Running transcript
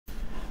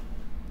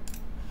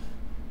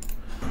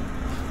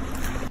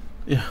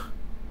Yeah.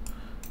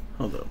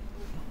 Hold up.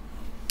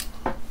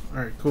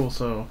 Alright, cool.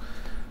 So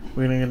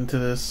we're gonna get into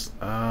this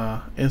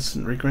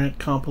instant regret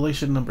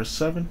compilation number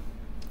 7.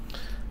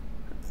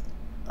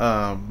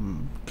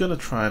 Gonna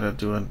try to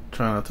do a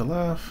try not to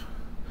laugh.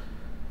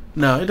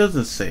 No, it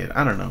doesn't say it.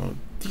 I don't know.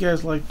 Do you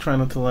guys like try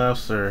not to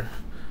laugh,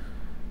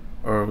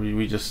 or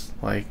we just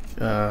like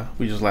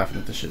we just laughing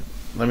at the shit?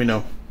 Let me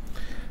know.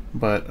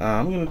 But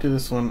I'm gonna do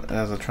this one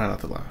as a try not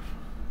to laugh.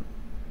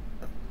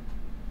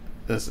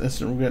 This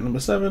instant regret number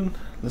 7.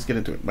 Let's get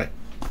into it. Bye.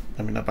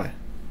 I mean, not bye.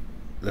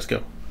 Let's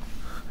go.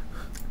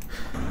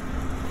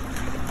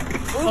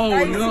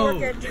 Oh no!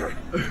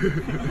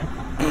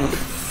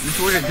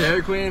 You work at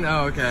Dairy Queen?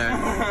 Oh, okay.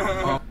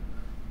 Oh.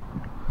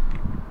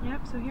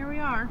 Yep, so here we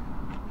are.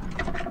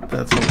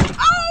 That's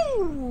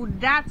Oh!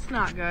 That's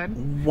not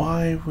good.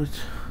 Why would...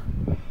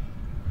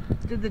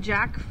 Did the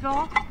jack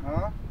fall?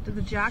 Huh? Did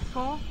the jack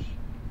fall?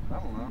 I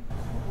don't know.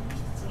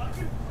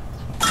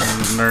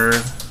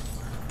 Nerd.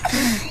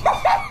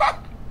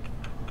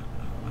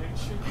 Make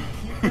sure you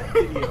keep that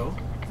video,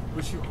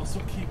 but you also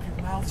keep your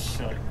mouth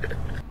shut.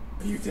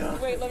 You done?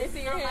 Wait, let me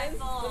see your hands.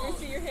 Let me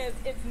see your hands.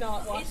 It's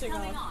not washing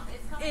off.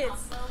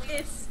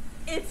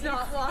 It's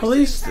not washing. At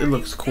least it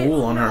looks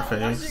cool on her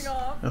face.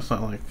 That's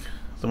not like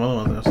some other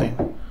ones I've seen.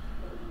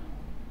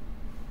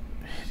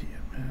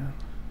 Idiot, man.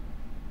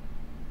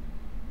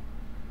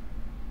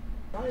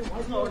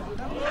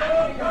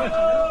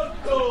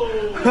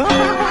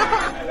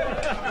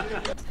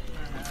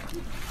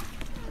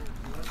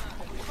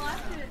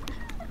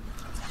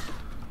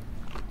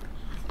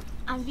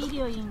 I'm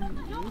videoing you.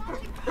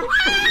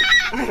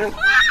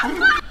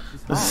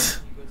 This.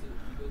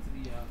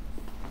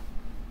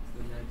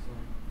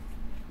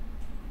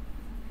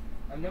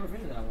 I've never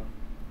been to that one.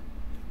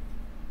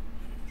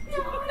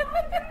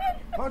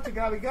 Punch it,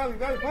 Gabby, punch it.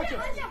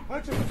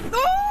 Punch it.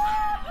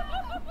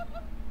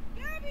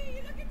 Gabby,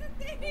 look at the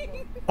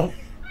thing. Oh.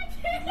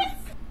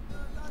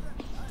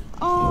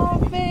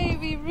 Oh,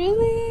 baby,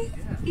 really?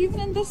 Even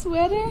in the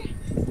sweater?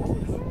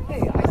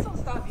 Hey, I don't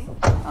stop me.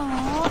 Oh,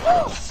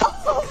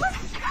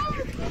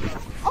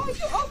 oh,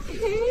 you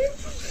okay?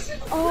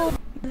 Oh,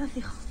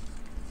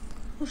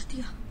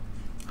 hostia.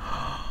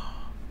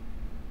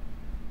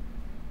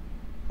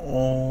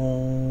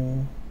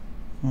 Oh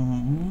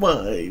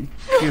my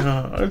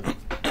god.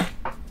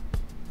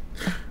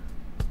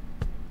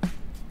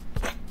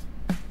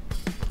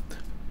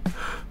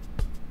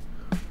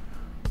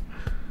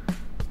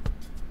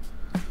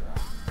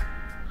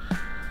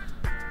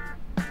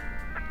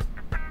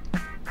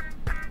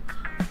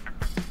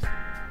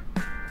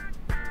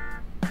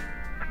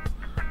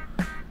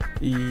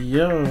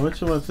 Yo, what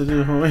you about to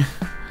do, homie?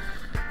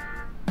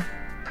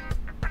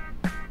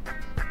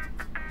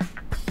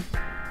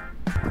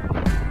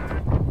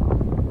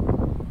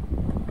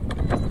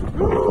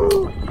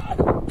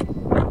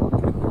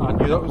 I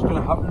knew that was going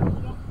to happen.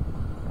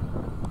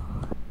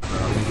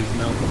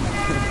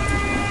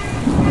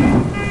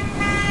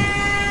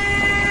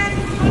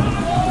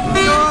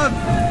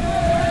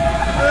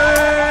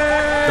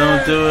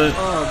 Don't do it.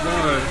 Oh no.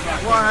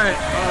 Why?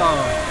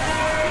 Oh.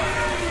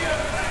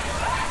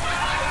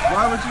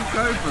 Why would you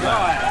go for that?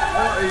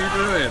 What are you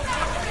doing?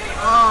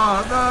 Oh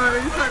no,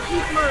 he's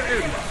actually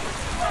floating.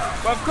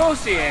 Well, of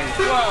course he is.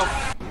 Well.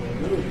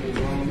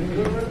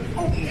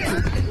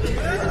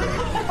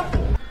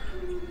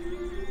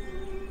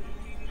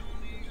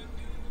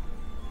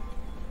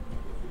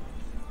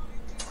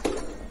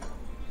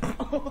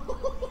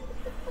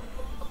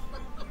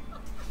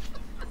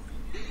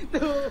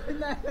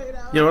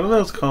 Yeah, what are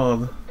those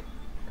called?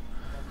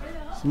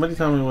 Somebody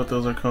tell me what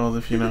those are called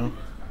if you know.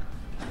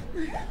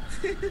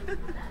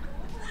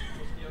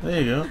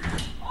 There you go.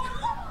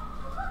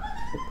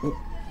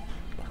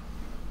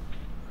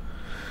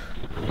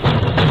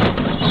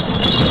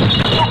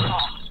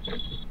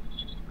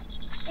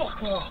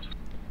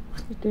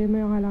 Just doing my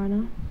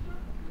eyeliner.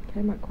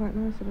 Came out quite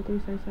nice if I do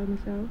say so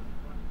myself.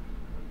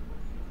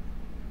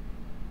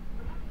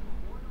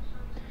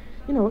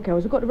 You know what,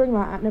 girls? I've got the ring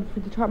light out and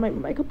everything to try and make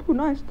my makeup all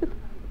nice.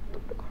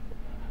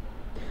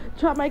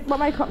 Try to make my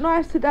makeup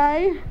nice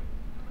today.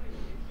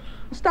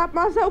 I stabbed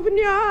myself in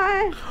the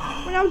eye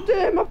when I was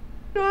doing my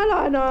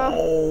eyeliner.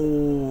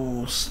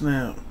 Oh,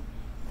 snap.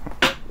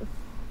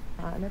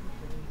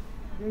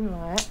 Ring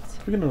light.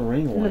 Speaking of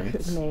ring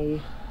lights. Look at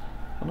me.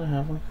 Don't I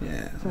have one?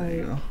 Yeah, So, there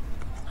you go.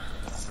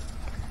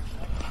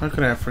 How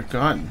could I have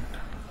forgotten?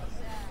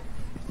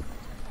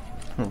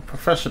 I'm a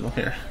professional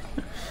here.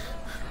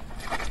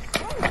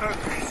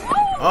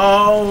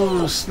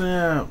 Oh,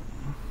 snap.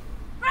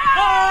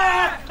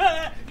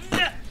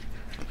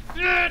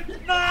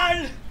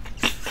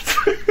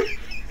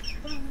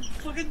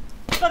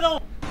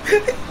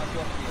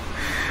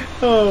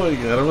 Oh my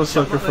god, I'm a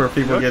sucker for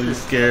people getting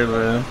scared,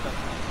 man.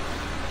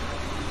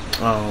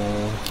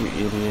 Oh, you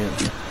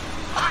idiot.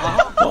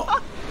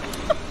 Oh.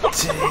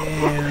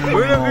 Damn.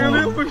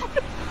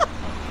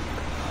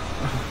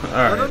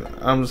 Alright,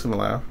 I'm just gonna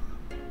laugh.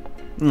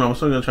 No, I'm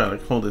still gonna try to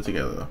hold it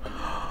together though.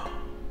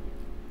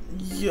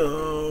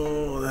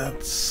 Yo,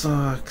 that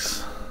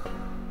sucks.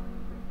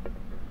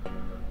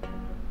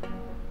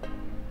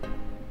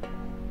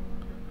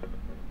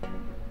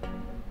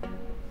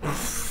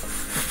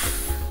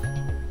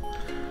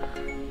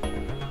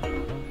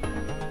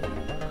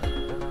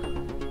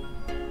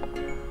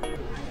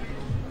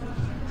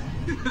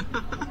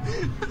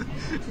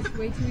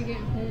 Wait till we get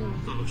home.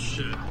 Oh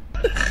shit.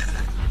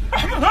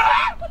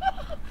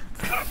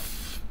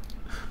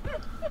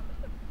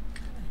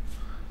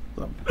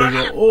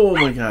 Oh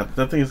my god,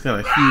 that thing's got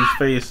a huge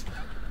face.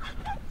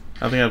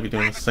 I think I'd be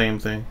doing the same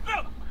thing.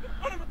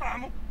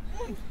 I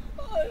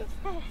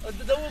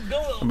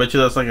bet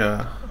you that's like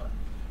a...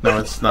 No,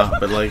 it's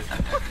not, but like...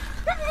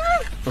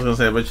 I was gonna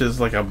say, I bet you it's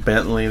like a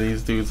Bentley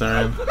these dudes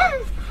are in.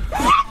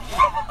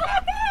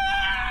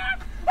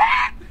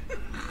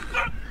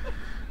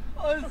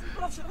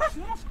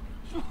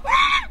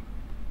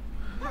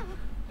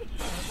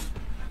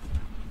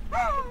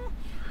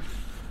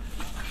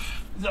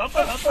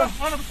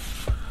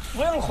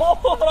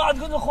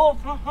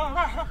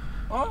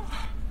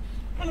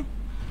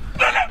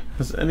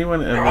 Has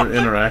anyone ever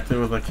interacted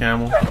with a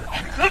camel?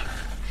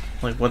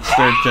 Like, what's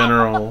their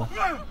general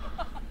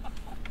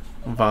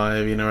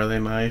vibe? You know, are they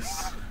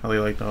nice? Are they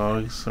like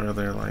dogs? Or are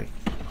they like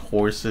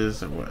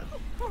horses? Or what?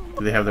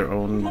 Do they have their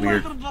own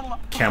weird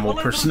camel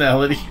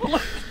personality?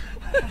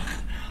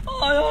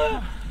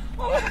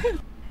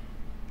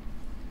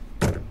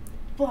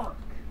 Fuck.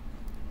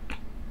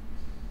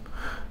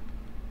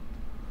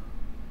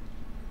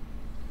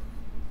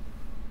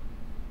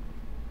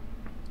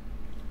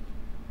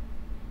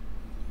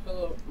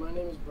 Hello, my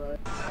name is Brian.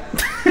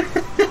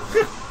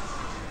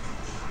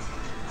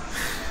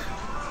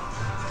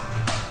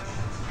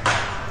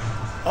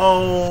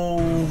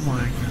 Oh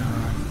my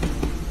god.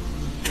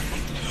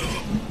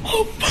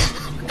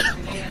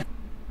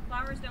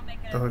 Flowers don't make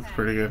it. That looks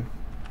pretty good.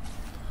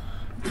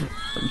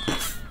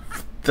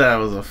 That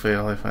was a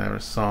fail if I ever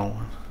saw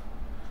one.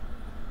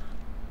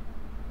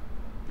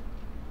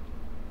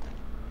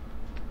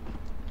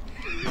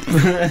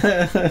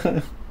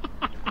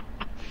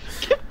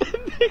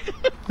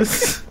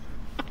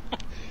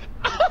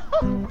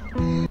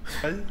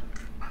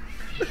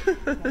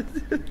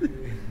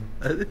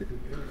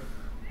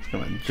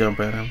 Gonna jump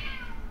at him.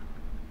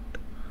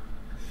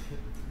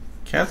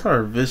 Cats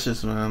are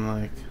vicious, man.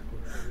 Like,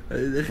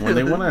 when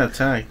they want to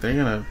attack, they're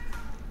gonna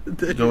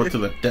go to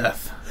the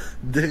death.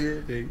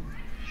 There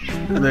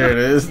it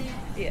is.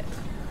 Yeah.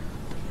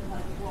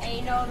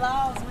 Ain't no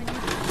laws when you.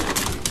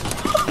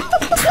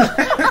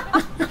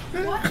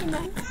 What in the?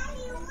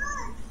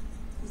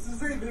 What's this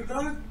say, big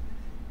dog?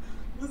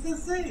 What's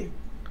this say?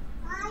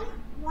 I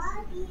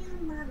love you,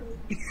 mommy.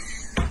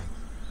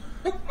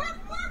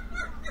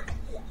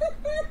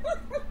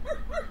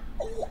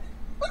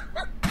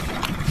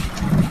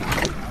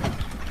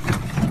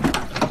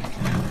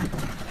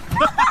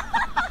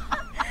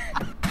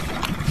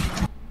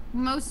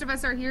 Most of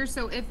us are here,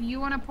 so if you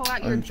want to pull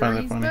out your I'm trying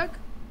to journeys find it. book.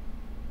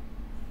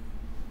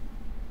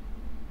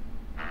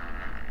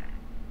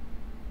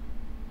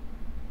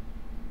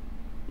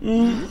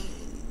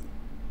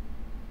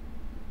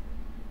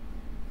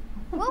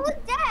 What was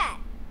that?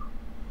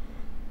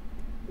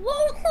 What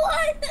was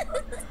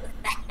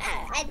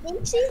that? I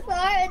think she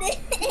farted.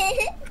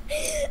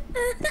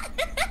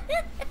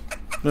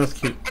 That's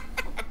cute.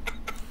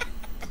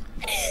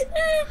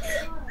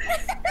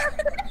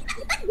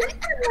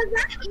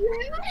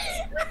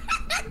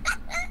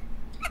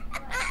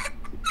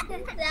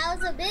 That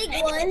was a big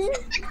one.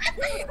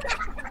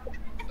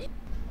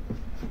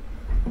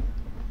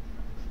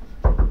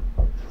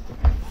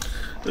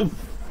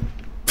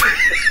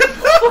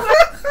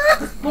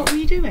 What were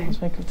you doing?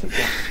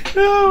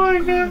 Oh my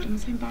god. I'm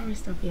so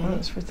embarrassed of you.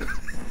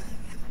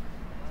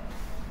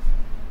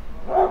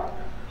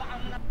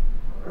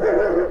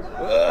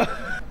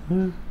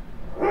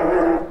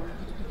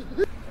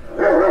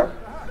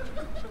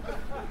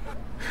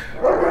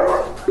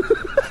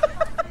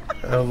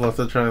 I would love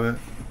to try that.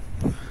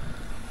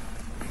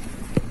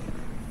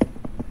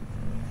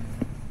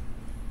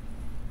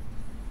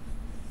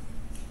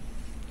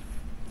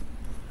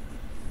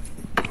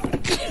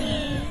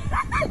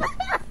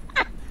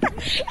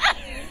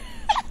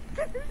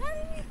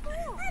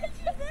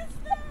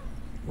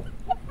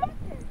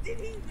 Did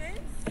he miss?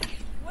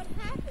 What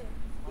happened?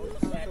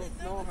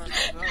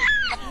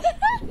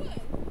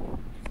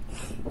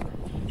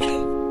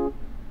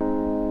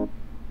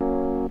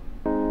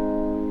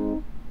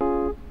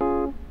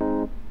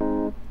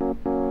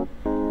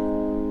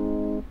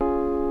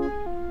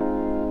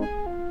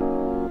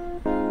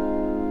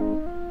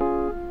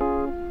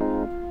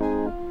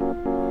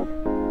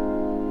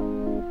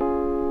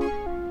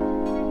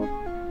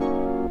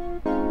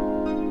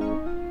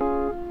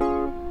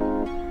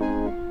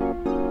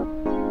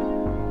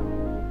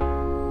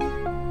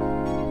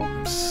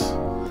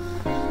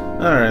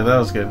 Alright, that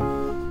was good.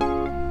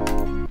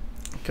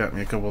 Got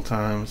me a couple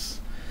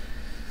times.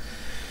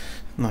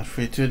 Not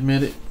afraid to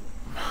admit it.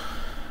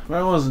 But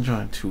I wasn't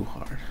trying too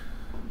hard.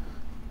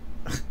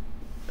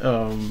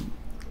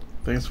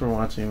 Thanks for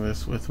watching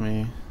this with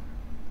me.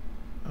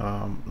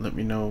 Let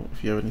me know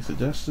if you have any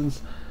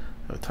suggestions.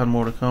 I have a ton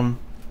more to come.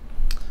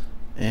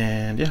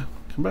 And yeah,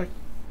 come back.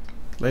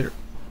 Later.